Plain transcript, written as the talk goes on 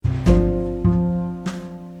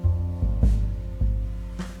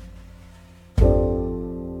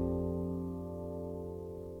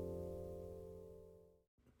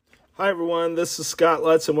Hi everyone, this is Scott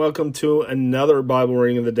Lutz and welcome to another Bible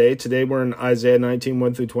reading of the day. Today we're in Isaiah 19,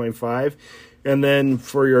 1 through 25. And then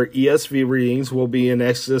for your ESV readings, we'll be in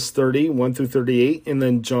Exodus 30, 1 through 38, and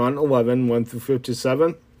then John 11, 1 through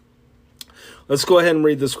 57. Let's go ahead and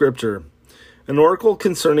read the scripture. An oracle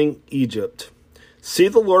concerning Egypt. See,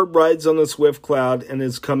 the Lord rides on a swift cloud and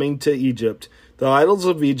is coming to Egypt. The idols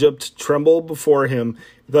of Egypt tremble before him,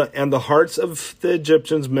 and the hearts of the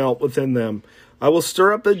Egyptians melt within them. I will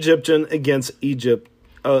stir up Egyptian against Egyptian.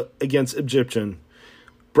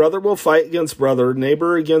 Brother will fight against brother,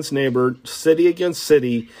 neighbor against neighbor, city against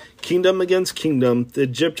city, kingdom against kingdom. The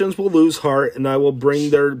Egyptians will lose heart, and I will bring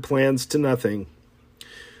their plans to nothing.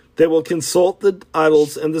 They will consult the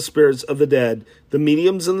idols and the spirits of the dead, the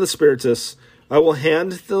mediums and the spiritists. I will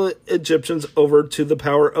hand the Egyptians over to the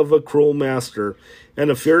power of a cruel master, and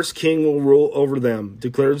a fierce king will rule over them,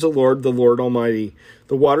 declares the Lord Almighty.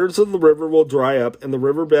 The waters of the river will dry up, and the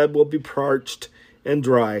riverbed will be parched and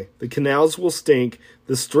dry. The canals will stink,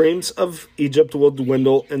 the streams of Egypt will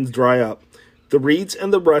dwindle and dry up. The reeds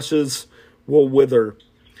and the rushes will wither.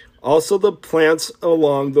 Also the plants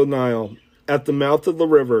along the Nile, at the mouth of the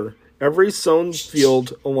river. Every sown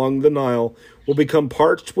field along the Nile will become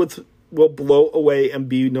parched will blow away and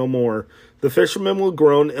be no more. The fishermen will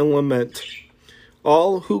groan and lament.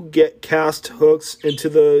 All who get cast hooks into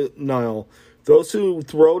the Nile, those who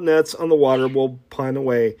throw nets on the water will pine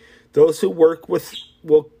away. Those who work with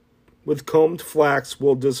combed flax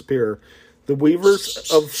will disappear. The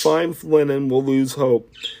weavers of fine linen will lose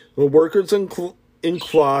hope. The workers in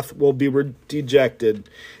cloth will be dejected,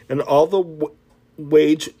 and all the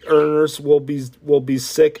wage earners will be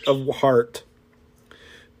sick of heart.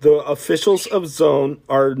 The officials of Zon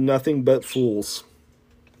are nothing but fools.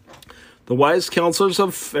 The wise counselors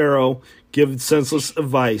of Pharaoh give senseless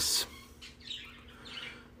advice.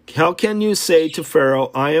 How can you say to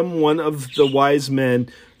Pharaoh, I am one of the wise men,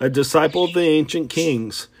 a disciple of the ancient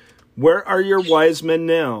kings? Where are your wise men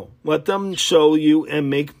now? Let them show you and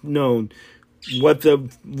make known what the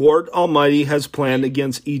Lord Almighty has planned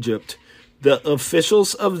against Egypt. The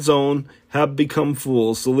officials of Zon have become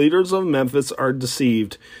fools. The leaders of Memphis are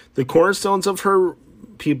deceived. The cornerstones of her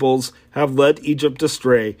peoples have led Egypt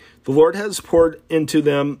astray. The Lord has poured into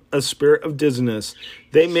them a spirit of dizziness.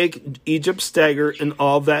 They make Egypt stagger in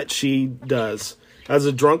all that she does. As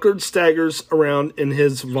a drunkard staggers around in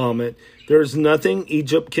his vomit, there is nothing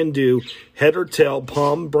Egypt can do, head or tail,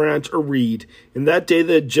 palm branch or reed. In that day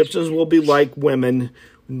the Egyptians will be like women.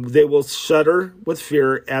 They will shudder with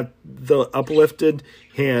fear at the uplifted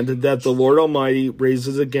hand that the Lord Almighty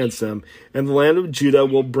raises against them, and the land of Judah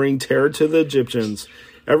will bring terror to the Egyptians.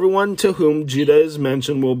 Everyone to whom Judah is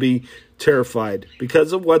mentioned will be terrified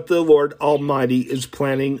because of what the Lord Almighty is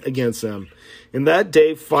planning against them. In that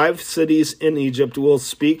day, 5 cities in Egypt will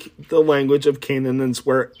speak the language of Canaan and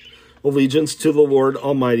swear allegiance to the Lord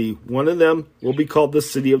Almighty. One of them will be called the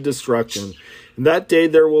City of Destruction. In that day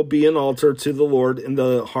there will be an altar to the Lord in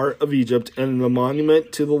the heart of Egypt, and a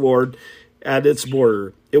monument to the Lord at its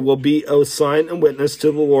border. It will be a sign and witness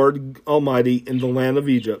to the Lord Almighty in the land of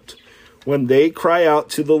Egypt. When they cry out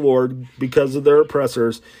to the Lord because of their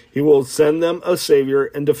oppressors, he will send them a savior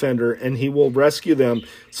and defender, and he will rescue them.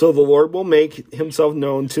 So the Lord will make himself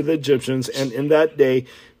known to the Egyptians, and in that day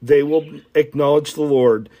they will acknowledge the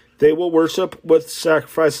Lord. They will worship with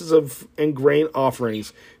sacrifices and grain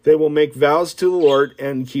offerings. They will make vows to the Lord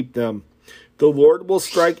and keep them. The Lord will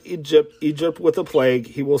strike Egypt with a plague.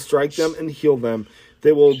 He will strike them and heal them.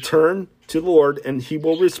 They will turn to the Lord, and he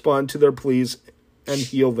will respond to their pleas and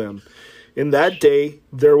heal them. In that day,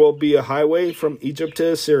 there will be a highway from Egypt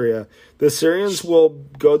to Assyria. The Assyrians will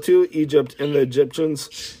go to Egypt, and the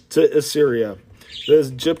Egyptians to Assyria. The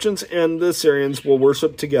Egyptians and the Assyrians will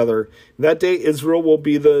worship together. In that day, Israel will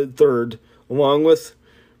be the third, along with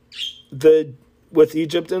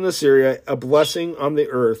Egypt and Assyria, a blessing on the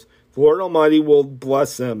earth. The Lord Almighty will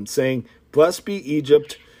bless them, saying, Blessed be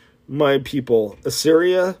Egypt, my people,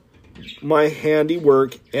 Assyria, my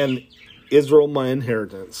handiwork, and Israel, my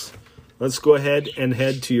inheritance. Let's go ahead and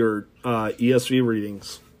head to your ESV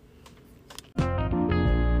readings.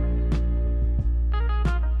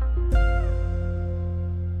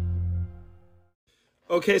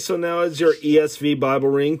 Okay, so now is your ESV Bible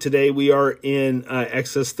reading. Today we are in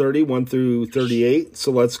Exodus 30, 1 through 38.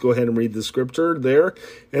 So let's go ahead and read the scripture there.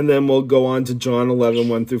 And then we'll go on to John 11,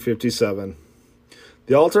 1 through 57.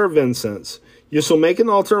 The altar of incense. You shall make an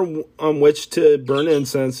altar on which to burn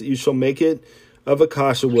incense. You shall make it of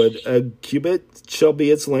acacia wood. A cubit shall be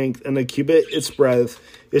its length, and a cubit its breadth.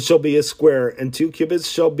 It shall be a square, and 2 cubits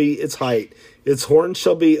shall be its height. Its horn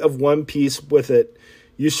shall be of one piece with it.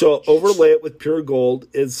 You shall overlay it with pure gold,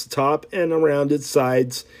 its top and around its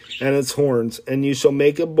sides and its horns, and you shall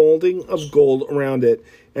make a molding of gold around it,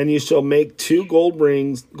 and you shall make 2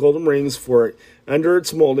 golden rings for it under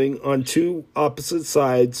its molding on 2 opposite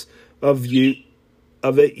sides of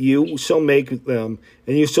it. You shall make them,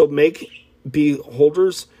 and you shall make be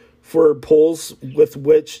holders for poles with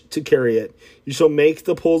which to carry it. You shall make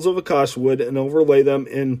the poles of acacia wood and overlay them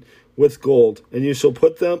in with gold, and you shall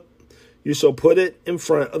put it in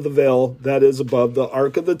front of the veil that is above the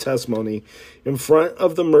ark of the testimony, in front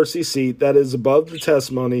of the mercy seat that is above the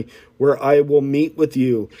testimony, where I will meet with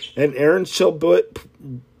you. And Aaron shall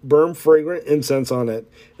burn fragrant incense on it.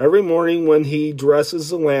 Every morning when he dresses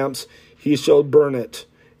the lamps, he shall burn it.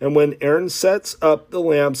 And when Aaron sets up the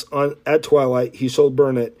lamps at twilight, he shall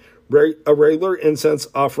burn it. A regular incense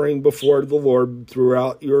offering before the Lord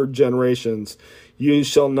throughout your generations. You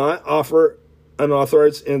shall not offer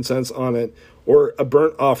unauthorized incense on it, or a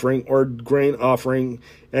burnt offering, or grain offering,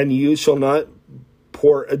 and you shall not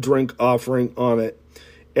pour a drink offering on it.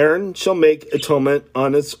 Aaron shall make atonement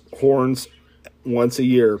on its horns once a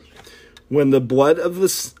year. When the blood of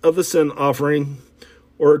the sin offering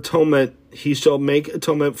or atonement, he shall make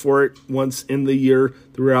atonement for it once in the year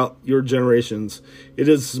throughout your generations. It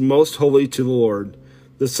is most holy to the Lord.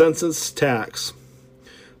 The census tax.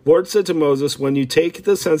 Lord said to Moses, when you take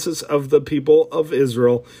the census of the people of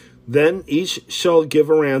Israel, then each shall give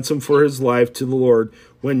a ransom for his life to the Lord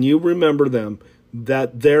when you remember them,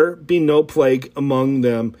 that there be no plague among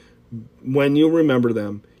them when you remember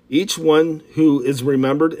them. Each one who is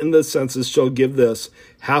remembered in the census shall give this,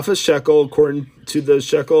 half a shekel according to the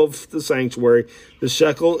shekel of the sanctuary. The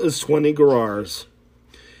shekel is 20 gerahs.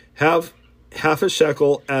 Have half a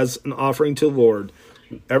shekel as an offering to the Lord.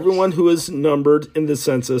 Everyone who is numbered in the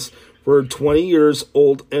census for 20 years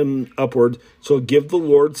old and upward shall give the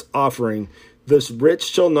Lord's offering. The rich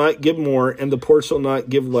shall not give more, and the poor shall not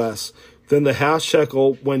give less than the half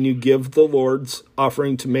shekel when you give the Lord's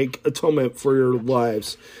offering to make atonement for your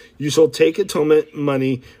lives. You shall take atonement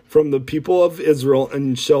money from the people of Israel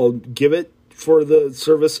and shall give it for the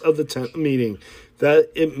service of the tent meeting, that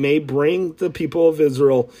it may bring the people of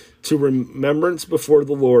Israel to remembrance before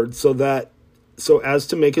the Lord, so as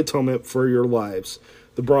to make atonement for your lives.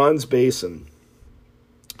 The bronze basin.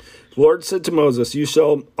 The Lord said to Moses, you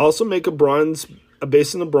shall also make a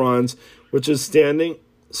basin of bronze, which is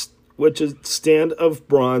stand of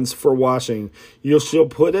bronze for washing. You shall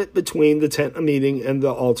put it between the tent of meeting and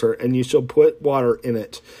the altar, and you shall put water in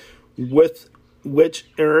it, with which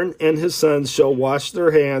Aaron and his sons shall wash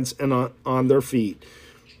their hands and on their feet,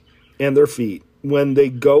 when they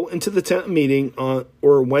go into the tent of meeting,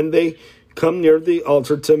 or when they come near the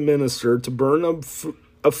altar to minister, to burn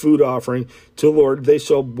a food offering to the Lord. They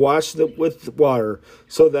shall wash them with water,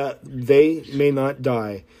 so that they may not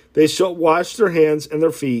die. They shall wash their hands and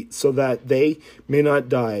their feet, so that they may not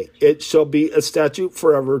die. It shall be a statute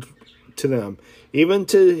forever to them, even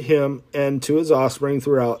to him and to his offspring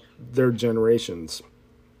throughout their generations.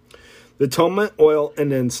 The atonement oil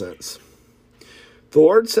and incense. The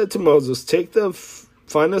Lord said to Moses, take the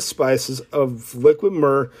finest spices of liquid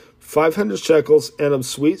myrrh, 500 shekels, and of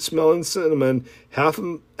sweet-smelling cinnamon, half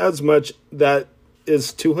as much, that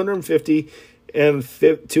is 250, and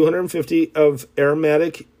 250 of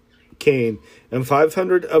aromatic cane, and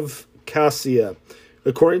 500 of cassia,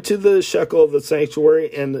 according to the shekel of the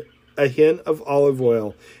sanctuary, and a hin of olive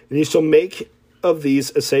oil. And you shall make of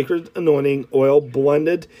these a sacred anointing oil,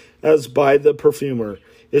 blended as by the perfumer.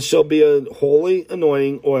 It shall be a holy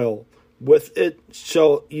anointing oil. With it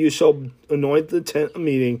you shall anoint the tent of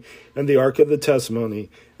meeting, and the ark of the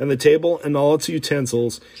testimony, and the table and all its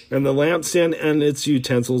utensils, and the lampstand and its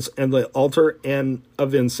utensils, and the altar and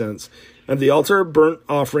of incense, and the altar of burnt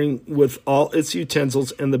offering with all its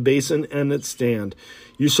utensils, and the basin and its stand.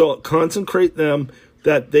 You shall consecrate them,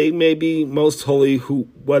 that they may be most holy.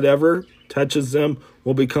 Whatever touches them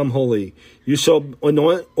will become holy. You shall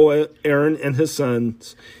anoint Aaron and his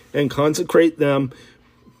sons, and consecrate them,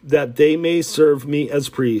 that they may serve me as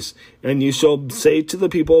priests. And you shall say to the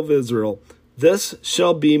people of Israel, this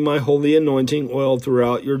shall be my holy anointing oil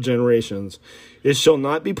throughout your generations. It shall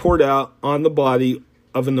not be poured out on the body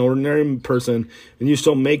of an ordinary person, and you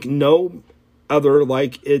shall make no other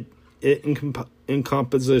like it in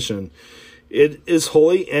composition. It is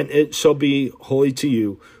holy, and it shall be holy to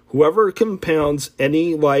you. Whoever compounds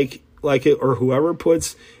any like it, or whoever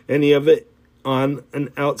puts any of it on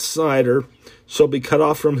an outsider, shall be cut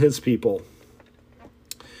off from his people.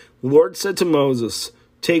 The Lord said to Moses,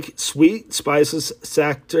 take sweet spices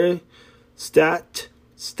stacked and onycha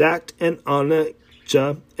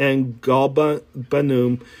and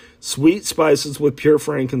galbanum, sweet spices with pure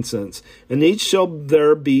frankincense, and each shall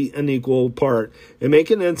there be an equal part. And make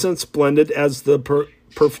an incense blended as the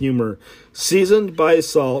perfumer, seasoned by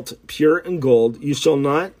salt, pure and gold. You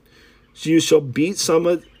shall beat some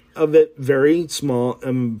of it very small,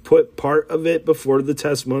 and put part of it before the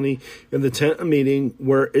testimony in the tent of meeting,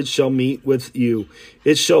 where it shall meet with you.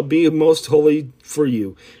 It shall be most holy for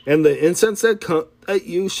you. And the incense that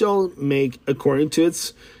you shall make according to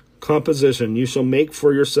its composition, you shall make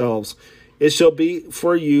for yourselves. It shall be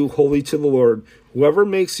for you holy to the Lord. Whoever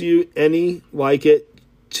makes you any like it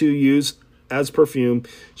to use as perfume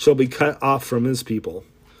shall be cut off from his people.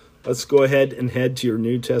 Let's go ahead and head to your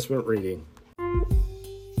New Testament reading.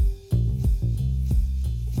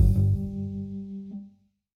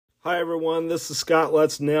 Hi everyone, this is Scott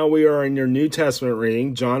Lutz. Now we are in your New Testament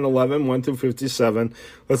reading, John 11, 1 through 57.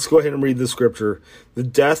 Let's go ahead and read the scripture. The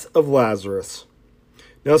death of Lazarus.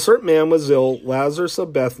 Now a certain man was ill, Lazarus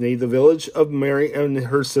of Bethany, the village of Mary and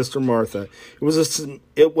her sister Martha.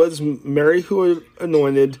 It was Mary who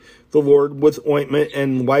anointed the Lord with ointment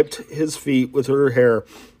and wiped his feet with her hair,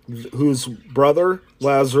 whose brother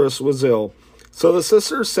Lazarus was ill. So the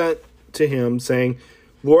sisters sent to him, saying,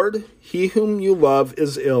 Lord, he whom you love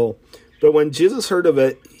is ill. But when Jesus heard of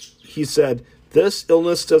it, he said, This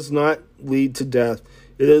illness does not lead to death.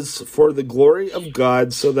 It is for the glory of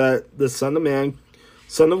God, so that the Son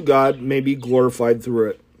of God may be glorified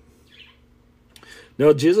through it.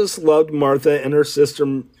 Now Jesus loved Martha and her sister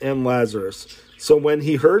and Lazarus. So when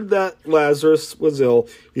he heard that Lazarus was ill,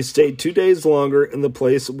 he stayed 2 days longer in the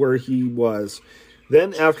place where he was.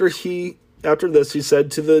 Then after this he said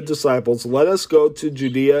to the disciples, Let us go to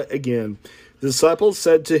Judea again. The disciples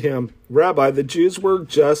said to him, Rabbi, the Jews were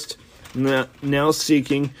just now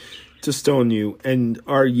seeking to stone you, and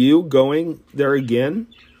are you going there again?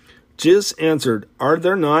 Jesus answered, Are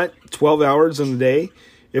there not 12 hours in the day?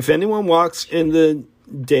 If anyone walks in the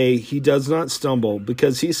day, he does not stumble,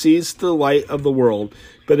 because he sees the light of the world.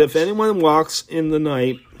 But if anyone walks in the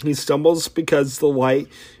night, he stumbles because the light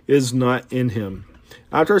is not in him.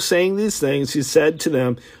 After saying these things, he said to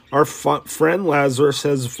them, Our friend Lazarus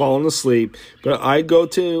has fallen asleep, but I go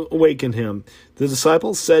to awaken him. The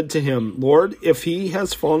disciples said to him, Lord, if he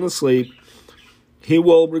has fallen asleep, he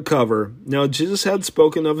will recover. Now Jesus had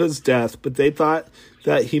spoken of his death, but they thought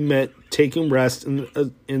that he meant taking rest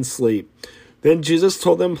in sleep. Then Jesus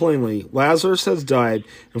told them plainly, Lazarus has died,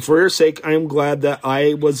 and for your sake I am glad that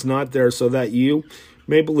I was not there, so that you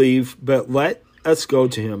may believe, but let us go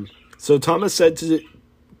to him. So Thomas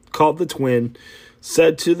called the twin,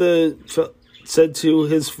 said to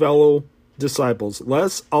his fellow disciples, Let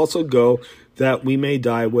us also go, that we may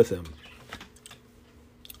die with him.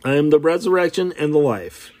 I am the resurrection and the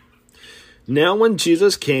life. Now when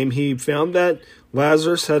Jesus came, he found that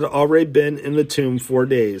Lazarus had already been in the tomb 4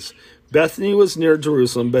 days. Bethany was near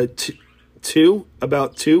Jerusalem, but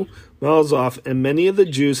about 2 miles off, and many of the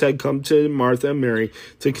Jews had come to Martha and Mary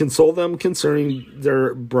to console them concerning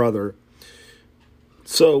their brother.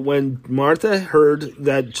 So when Martha heard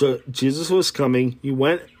that Jesus was coming, she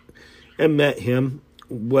went and met him,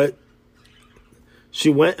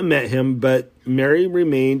 but Mary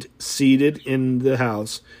remained seated in the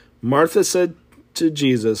house. Martha said to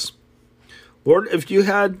Jesus, Lord, if you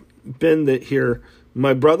had been here,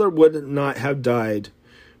 my brother would not have died.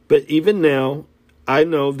 But even now, I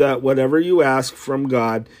know that whatever you ask from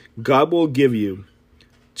God, God will give you.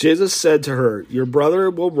 Jesus said to her, Your brother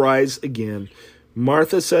will rise again.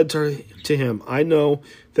 Martha said to him, I know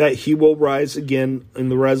that he will rise again in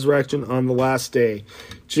the resurrection on the last day.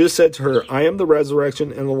 Jesus said to her, I am the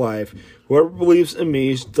resurrection and the life. Whoever believes in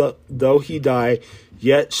me, though he die,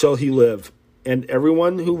 yet shall he live. And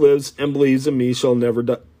everyone who lives and believes in me shall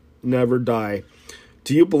never die.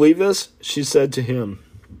 Do you believe this? She said to him,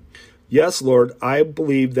 Yes, Lord, I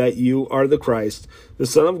believe that you are the Christ, the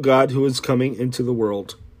Son of God who is coming into the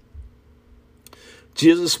world.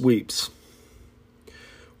 Jesus weeps.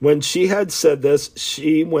 When she had said this,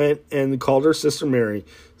 she went and called her sister Mary,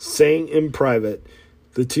 saying in private,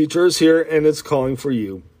 The teacher is here and is calling for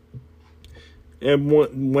you. And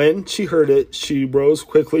when she heard it, she rose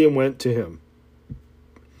quickly and went to him.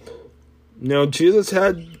 Now Jesus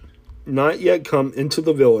had not yet come into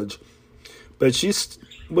the village, but she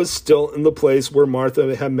was still in the place where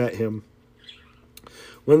Martha had met him.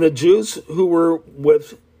 When the Jews who were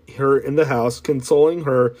with her in the house, consoling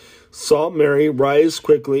her, saw Mary rise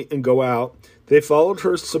quickly and go out, they followed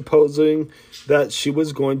her, supposing that she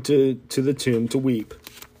was going to the tomb to weep.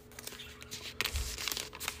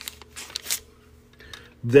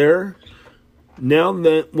 Now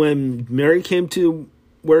that when Mary came to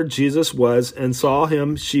where Jesus was and saw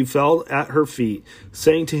him, she fell at her feet,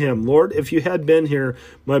 saying to him, Lord, if you had been here,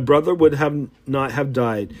 my brother would not have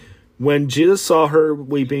died. When Jesus saw her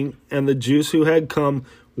weeping, and the Jews who had come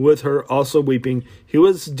with her also weeping, he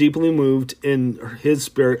was deeply moved in his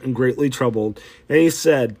spirit and greatly troubled. And he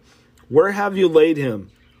said, Where have you laid him?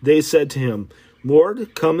 They said to him,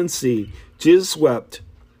 Lord, come and see. Jesus wept.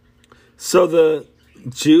 So the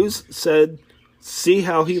Jews said, See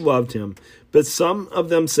how he loved him. But some of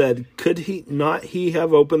them said, Could he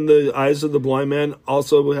have opened the eyes of the blind man,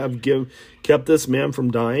 also have kept this man from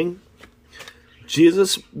dying?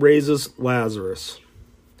 Jesus raises Lazarus.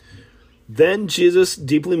 Then Jesus,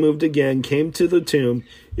 deeply moved again, came to the tomb.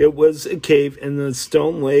 It was a cave, and the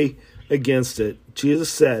stone lay against it. Jesus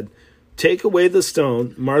said, Take away the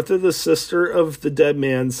stone. Martha, the sister of the dead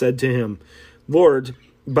man, said to him, Lord,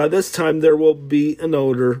 by this time there will be an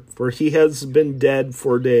odor, for he has been dead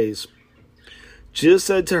 4 days. Jesus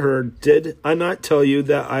said to her, Did I not tell you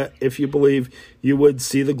that if you believe, you would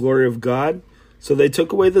see the glory of God? So they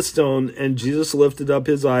took away the stone, and Jesus lifted up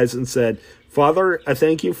his eyes and said, Father, I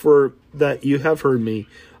thank you for that you have heard me.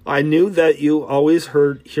 I knew that you always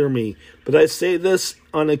hear me, but I say this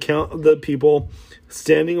on account of the people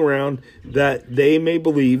standing around, that they may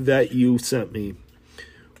believe that you sent me.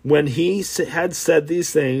 When he had said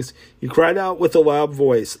these things, he cried out with a loud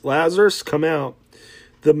voice, Lazarus, come out.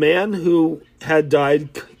 The man who had died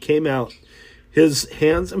came out, his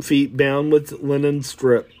hands and feet bound with linen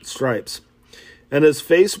stripes, and his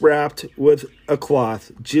face wrapped with a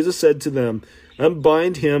cloth. Jesus said to them,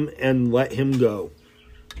 Unbind him and let him go.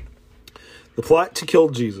 The plot to kill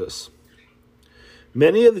Jesus.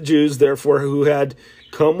 Many of the Jews, therefore, who had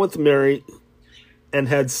come with Mary and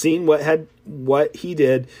had seen what he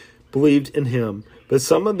did, believed in him. But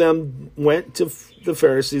some of them went to the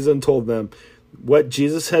Pharisees and told them what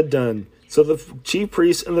Jesus had done. So the chief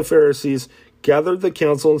priests and the Pharisees gathered the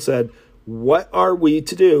council and said, What are we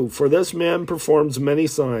to do? For this man performs many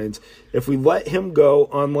signs. If we let him go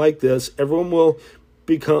on like this, everyone will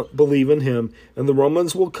believe in him, and the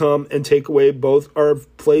Romans will come and take away both our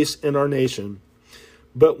place and our nation.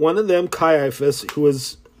 But one of them, Caiaphas, who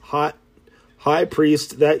was high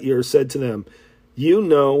priest that year, said to them, You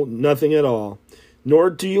know nothing at all, nor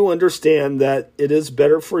do you understand that it is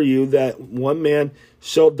better for you that one man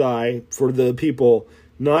shall die for the people,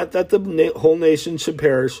 not that the whole nation should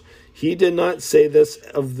perish. He did not say this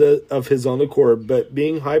of his own accord, but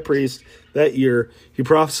being high priest that year, he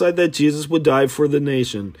prophesied that Jesus would die for the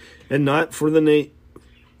nation, and not for the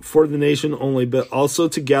nation only, but also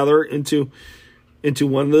to gather into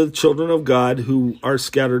one of the children of God who are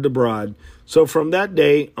scattered abroad. So from that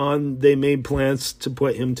day on, they made plans to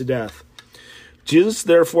put him to death. Jesus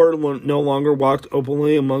therefore no longer walked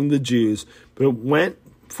openly among the Jews, but went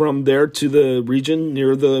from there to the region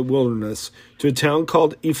near the wilderness, to a town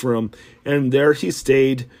called Ephraim, and there he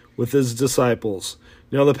stayed with his disciples.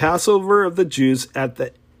 Now the Passover of the Jews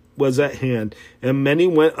was at hand, and many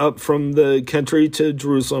went up from the country to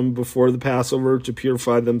Jerusalem before the Passover to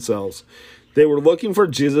purify themselves. They were looking for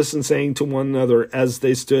Jesus and saying to one another as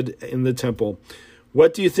they stood in the temple,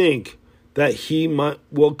 What do you think? That he not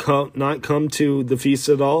come to the feast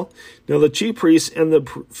at all? Now the chief priests and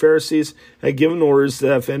the Pharisees had given orders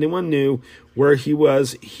that if anyone knew where he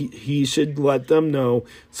was, he should let them know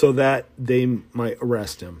so that they might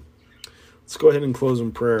arrest him. Let's go ahead and close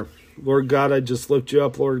in prayer. Lord God, I just lift you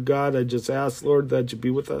up, Lord God. I just ask, Lord, that you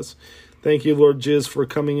be with us. Thank you, Lord Jesus, for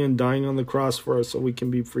coming and dying on the cross for us so we can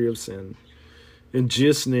be free of sin. In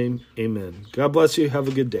Jesus' name, amen. God bless you. Have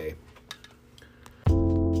a good day.